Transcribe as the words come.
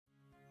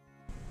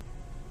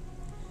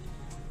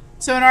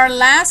So in our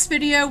last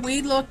video,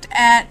 we looked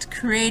at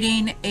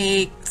creating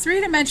a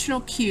three-dimensional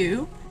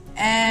cube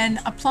and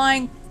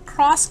applying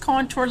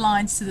cross-contour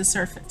lines to the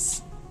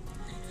surface.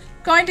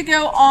 Going to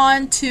go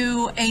on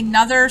to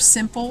another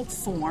simple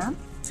form,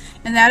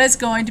 and that is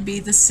going to be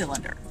the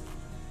cylinder.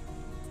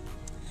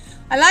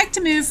 I like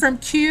to move from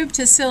cube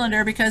to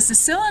cylinder because the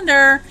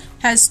cylinder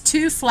has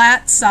two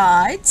flat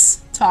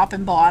sides, top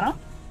and bottom,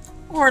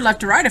 or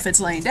left to right if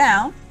it's laying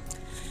down.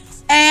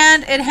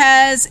 And it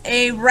has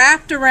a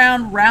wrapped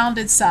around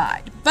rounded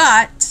side,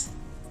 but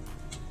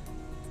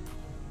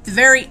the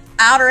very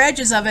outer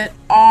edges of it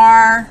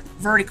are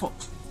vertical.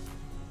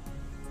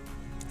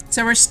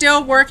 So we're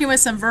still working with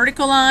some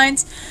vertical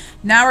lines.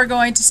 Now we're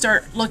going to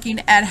start looking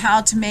at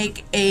how to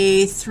make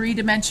a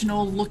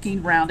three-dimensional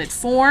looking rounded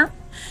form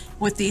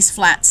with these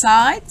flat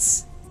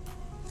sides.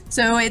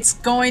 So it's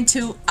going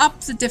to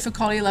up the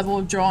difficulty level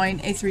of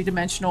drawing a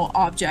three-dimensional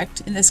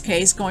object, in this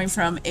case going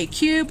from a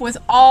cube with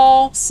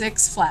all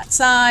 6 flat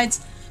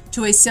sides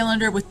to a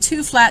cylinder with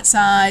 2 flat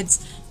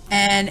sides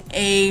and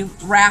a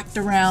wrapped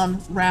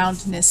around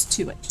roundness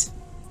to it.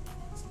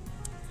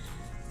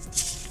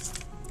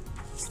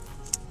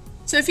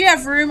 So if you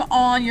have room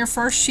on your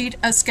first sheet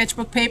of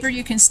sketchbook paper,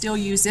 you can still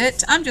use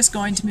it. I'm just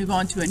going to move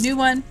on to a new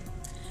one.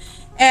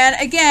 And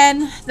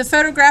again, the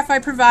photograph I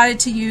provided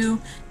to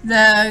you,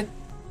 the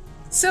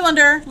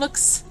cylinder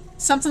looks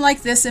something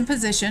like this in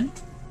position.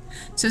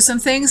 So some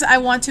things I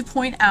want to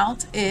point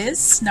out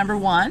is, number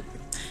one,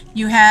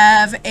 you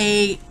have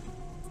a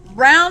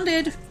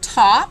rounded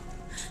top.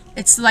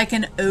 It's like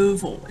an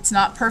oval. It's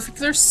not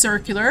perfectly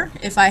circular.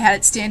 If I had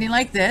it standing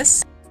like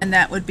this, and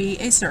that would be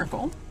a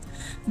circle.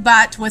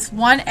 But with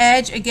one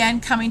edge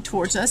again coming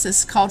towards us, this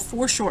is called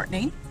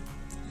foreshortening.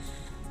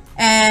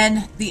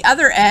 And the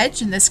other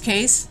edge, in this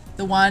case,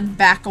 the one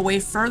back away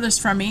furthest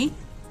from me,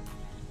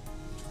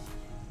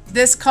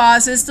 this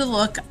causes the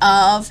look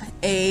of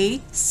a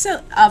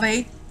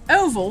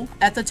oval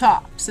at the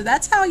top. So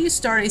that's how you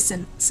start a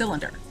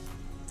cylinder.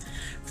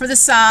 For the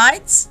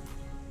sides,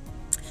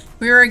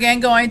 we're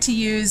again going to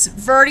use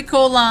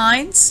vertical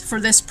lines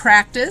for this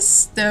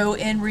practice, though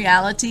in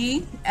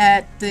reality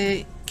at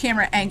the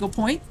camera angle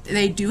point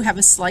they do have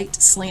a slight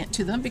slant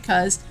to them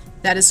because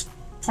that is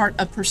part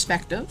of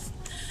perspective.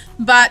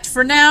 But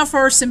for now,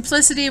 for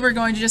simplicity, we're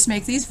going to just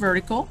make these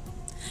vertical.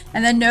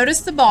 And then notice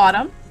the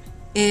bottom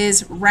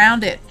is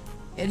rounded.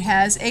 It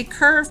has a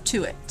curve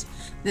to it.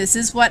 This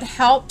is what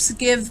helps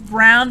give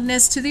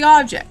roundness to the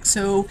object.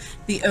 So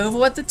the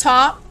oval at the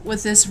top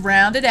with this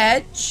rounded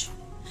edge,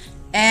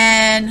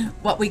 and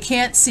what we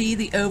can't see,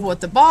 the oval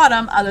at the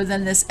bottom, other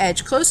than this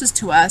edge closest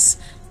to us,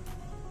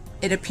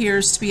 it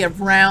appears to be a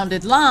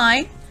rounded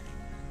line.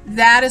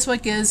 That is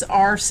what gives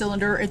our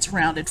cylinder its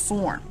rounded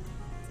form.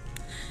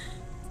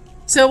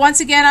 So once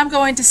again, I'm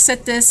going to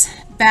set this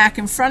back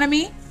in front of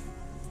me.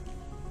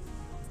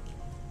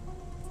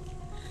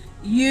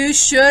 You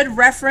should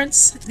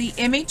reference the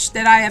image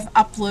that I have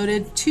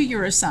uploaded to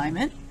your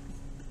assignment.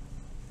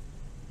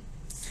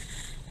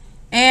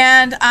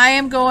 And I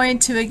am going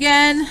to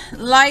again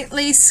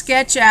lightly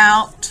sketch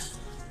out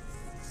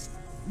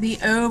the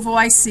oval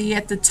I see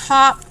at the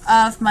top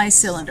of my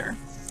cylinder.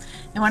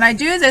 And when I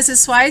do this,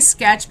 is why I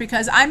sketch,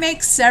 because I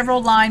make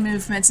several line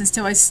movements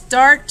until I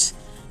start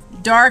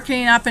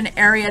darkening up an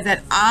area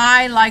that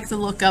I like the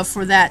look of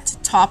for that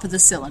top of the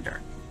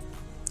cylinder.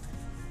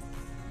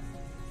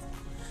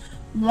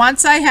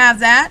 Once I have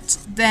that,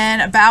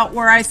 then about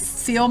where I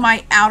feel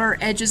my outer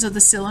edges of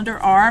the cylinder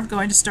are, I'm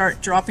going to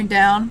start dropping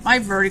down my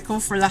vertical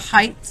for the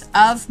height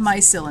of my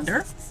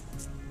cylinder.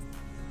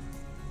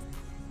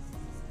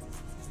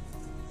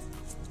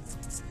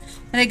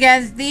 And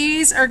again,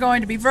 these are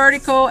going to be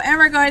vertical, and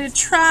we're going to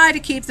try to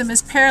keep them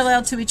as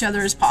parallel to each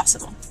other as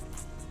possible.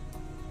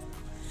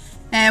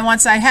 And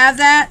once I have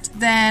that,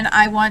 then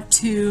I want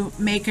to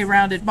make a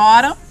rounded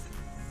bottom.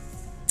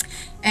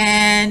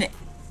 And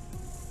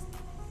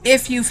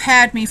if you've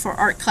had me for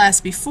art class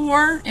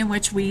before, in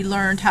which we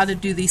learned how to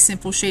do these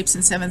simple shapes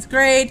in 7th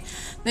grade,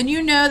 then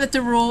you know that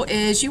the rule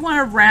is you want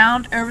to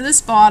round over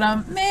this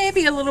bottom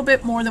maybe a little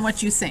bit more than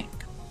what you think.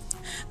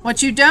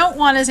 What you don't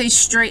want is a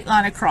straight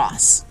line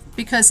across,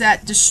 because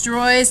that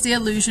destroys the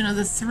illusion of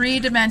the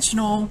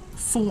three-dimensional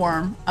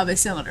form of a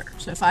cylinder.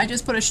 So if I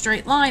just put a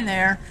straight line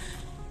there,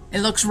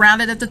 it looks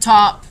rounded at the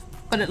top,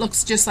 but it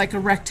looks just like a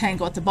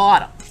rectangle at the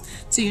bottom.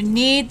 So you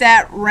need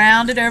that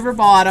rounded over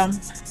bottom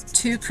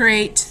to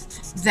create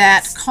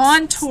that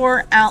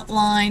contour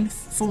outline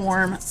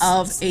form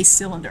of a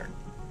cylinder.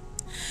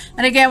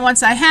 And again,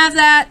 once I have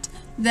that,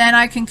 then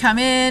I can come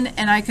in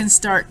and I can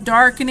start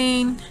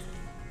darkening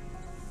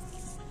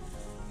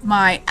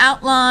my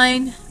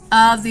outline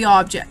of the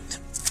object.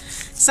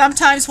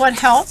 Sometimes what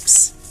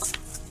helps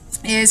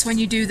is when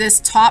you do this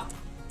top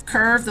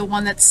curve, the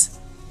one that's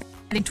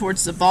heading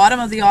towards the bottom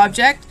of the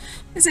object,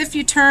 is if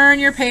you turn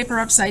your paper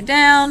upside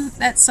down,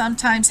 that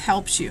sometimes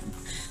helps you.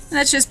 And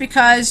that's just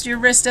because your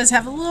wrist does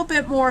have a little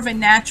bit more of a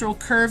natural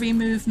curvy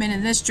movement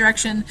in this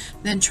direction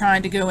than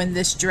trying to go in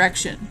this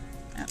direction.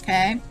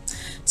 Okay,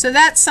 So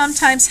that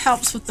sometimes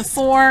helps with the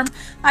form.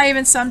 I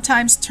even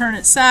sometimes turn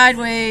it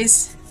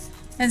sideways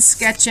and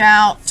sketch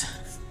out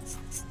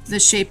the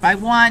shape I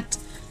want.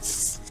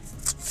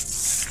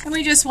 And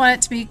we just want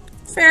it to be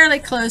fairly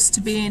close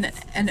to being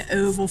an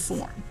oval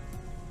form.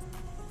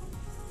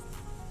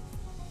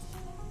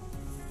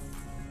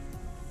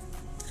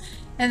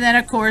 And then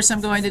of course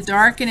I'm going to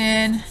darken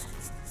in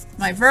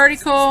my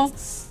vertical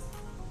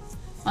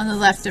on the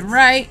left and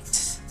right.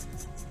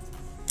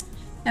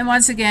 And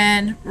once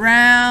again,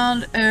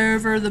 round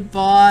over the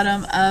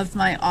bottom of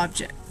my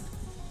object.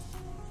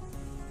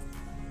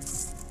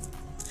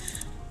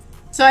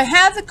 So I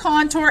have the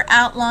contour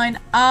outline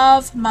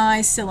of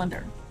my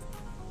cylinder.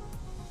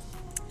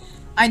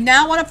 I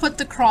now want to put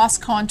the cross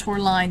contour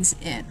lines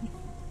in.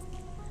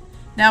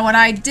 Now when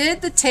I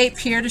did the tape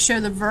here to show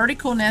the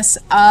verticalness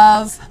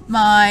of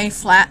my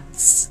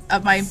flats,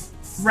 of my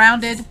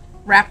rounded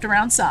wrapped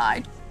around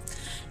side,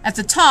 at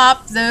the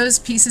top those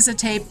pieces of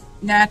tape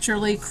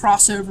naturally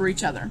cross over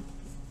each other.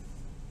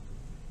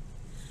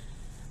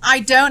 I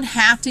don't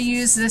have to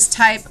use this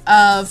type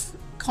of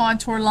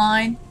contour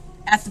line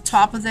at the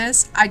top of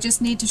this. I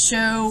just need to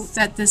show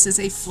that this is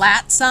a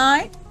flat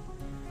side.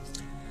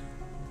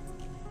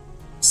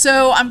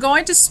 So I'm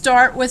going to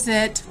start with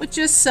it with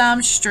just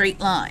some straight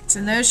lines,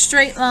 and those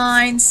straight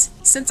lines,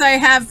 since I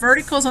have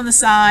verticals on the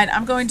side,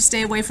 I'm going to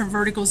stay away from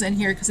verticals in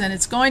here because then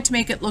it's going to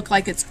make it look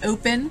like it's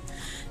open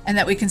and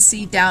that we can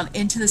see down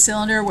into the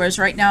cylinder, whereas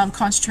right now I'm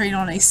concentrating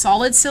on a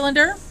solid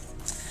cylinder.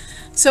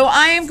 So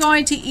I am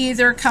going to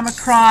either come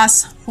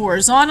across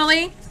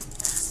horizontally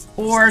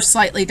or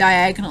slightly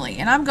diagonally,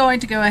 and I'm going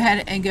to go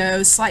ahead and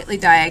go slightly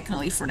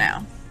diagonally for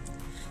now.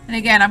 And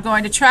again, I'm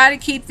going to try to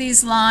keep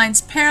these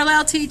lines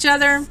parallel to each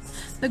other.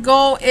 The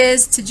goal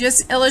is to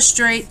just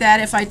illustrate that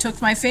if I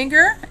took my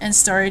finger and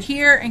started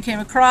here and came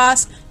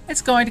across,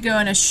 it's going to go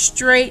in a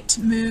straight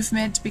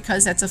movement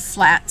because that's a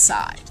flat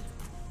side.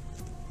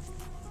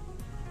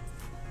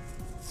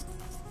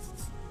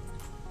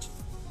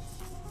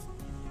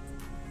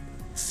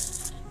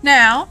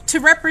 Now, to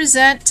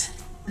represent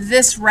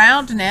this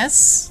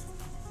roundness,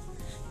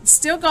 it's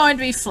still going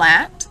to be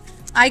flat.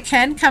 I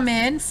can come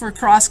in for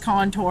cross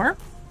contour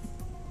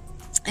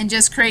and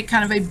just create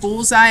kind of a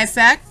bullseye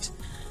effect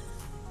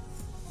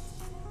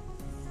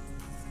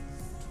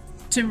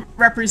to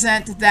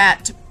represent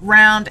that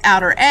round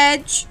outer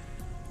edge,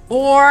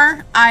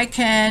 or I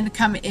can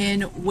come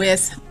in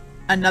with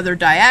another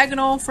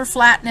diagonal for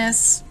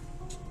flatness,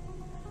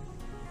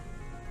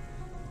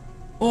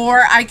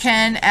 or I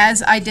can,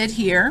 as I did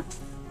here,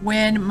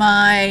 when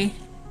my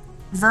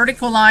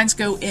vertical lines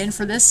go in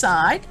for this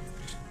side,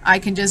 I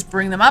can just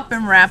bring them up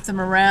and wrap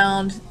them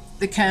around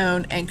the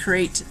cone and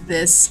create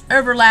this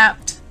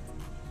overlapped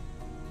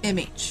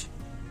image.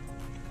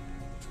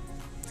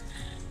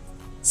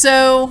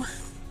 So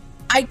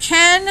I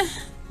can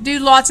do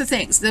lots of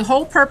things. The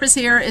whole purpose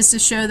here is to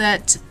show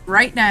that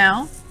right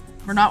now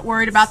we're not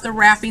worried about the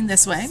wrapping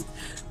this way.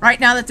 Right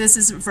now that this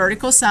is a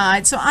vertical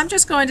side, so I'm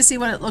just going to see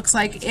what it looks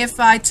like if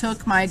I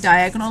took my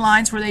diagonal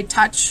lines where they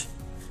touch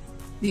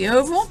the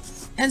oval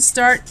and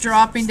start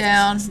dropping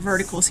down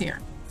verticals here.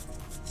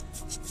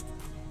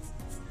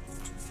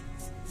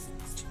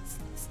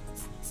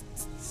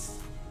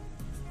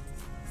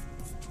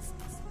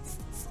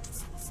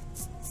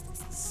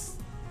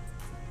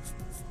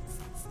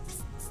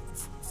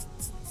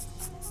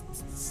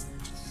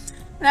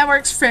 That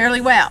works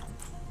fairly well.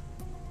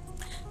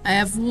 I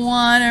have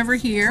one over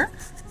here.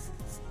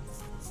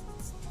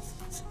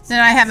 Then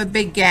I have a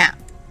big gap.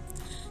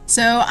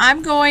 So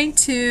I'm going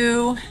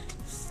to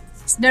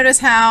notice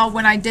how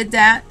when I did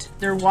that,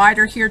 they're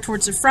wider here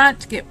towards the front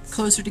to get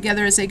closer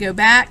together as they go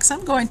back. So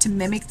I'm going to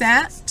mimic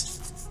that.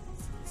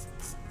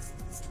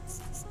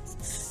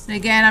 And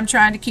again, I'm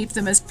trying to keep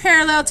them as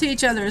parallel to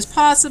each other as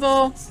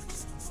possible.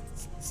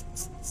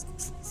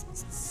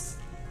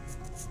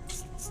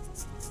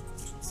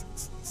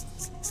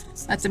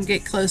 Let them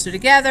get closer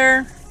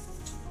together.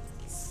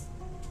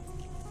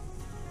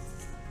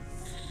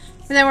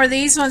 And then where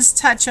these ones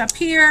touch up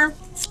here,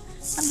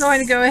 I'm going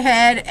to go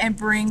ahead and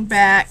bring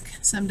back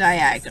some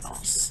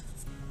diagonals.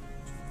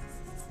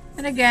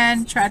 And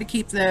again, try to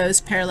keep those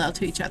parallel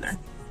to each other.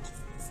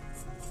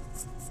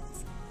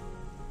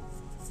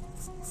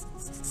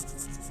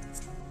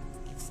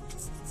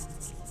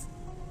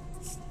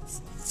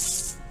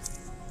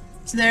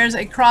 So there's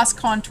a cross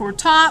contour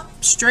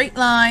top, straight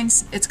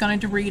lines. It's going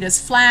to read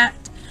as flat.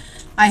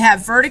 I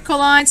have vertical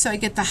lines, so I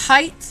get the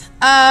height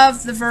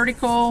of the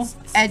vertical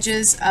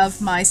edges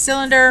of my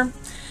cylinder.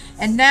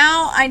 And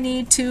now I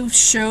need to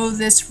show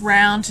this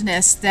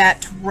roundness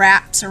that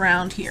wraps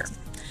around here.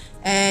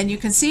 And you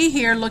can see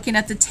here, looking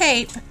at the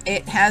tape,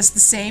 it has the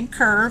same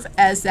curve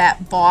as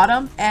that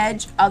bottom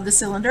edge of the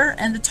cylinder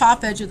and the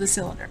top edge of the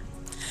cylinder.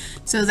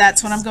 So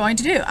that's what I'm going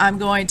to do. I'm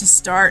going to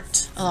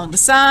start along the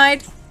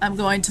side. I'm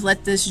going to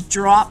let this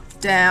drop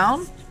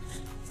down,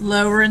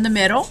 lower in the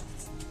middle,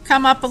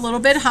 come up a little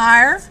bit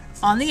higher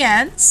on the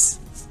ends.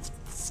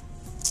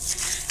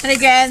 And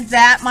again,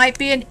 that might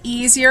be an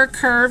easier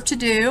curve to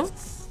do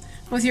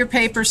with your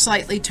paper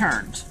slightly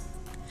turned.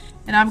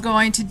 And I'm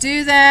going to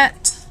do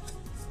that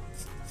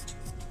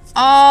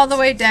all the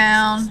way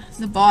down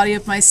the body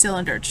of my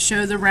cylinder to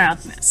show the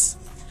roundness.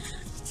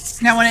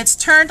 Now when it's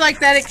turned like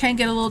that, it can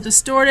get a little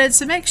distorted,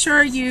 so make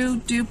sure you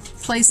do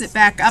place it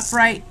back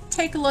upright.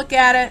 Take a look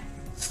at it.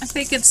 I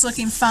think it's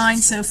looking fine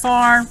so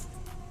far.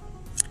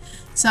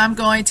 So I'm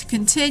going to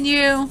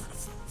continue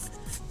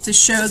to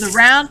show the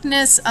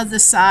roundness of the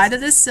side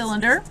of the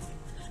cylinder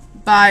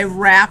by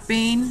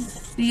wrapping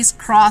these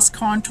cross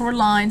contour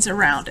lines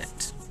around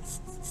it.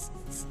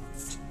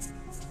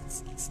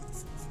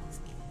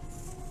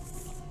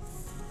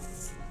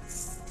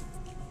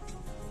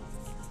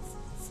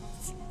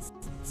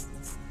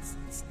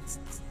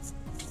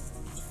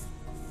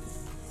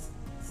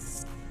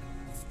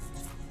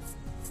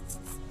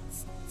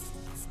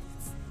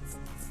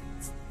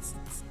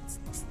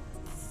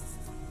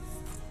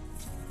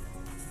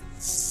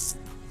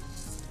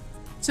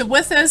 So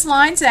with those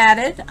lines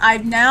added,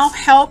 I've now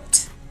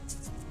helped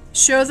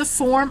show the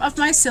form of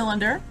my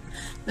cylinder.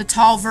 The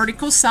tall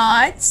vertical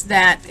sides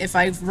that if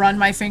I run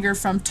my finger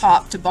from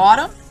top to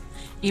bottom,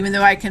 even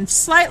though I can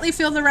slightly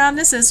feel the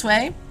roundness this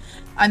way,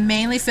 I'm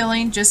mainly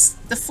feeling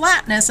just the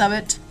flatness of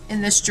it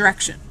in this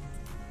direction.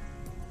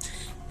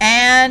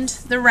 And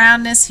the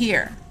roundness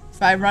here.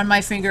 If I run my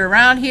finger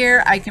around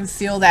here, I can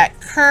feel that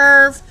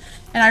curve,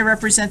 and I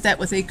represent that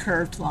with a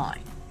curved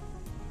line.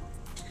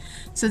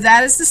 So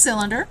that is the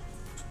cylinder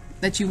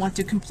that you want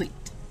to complete.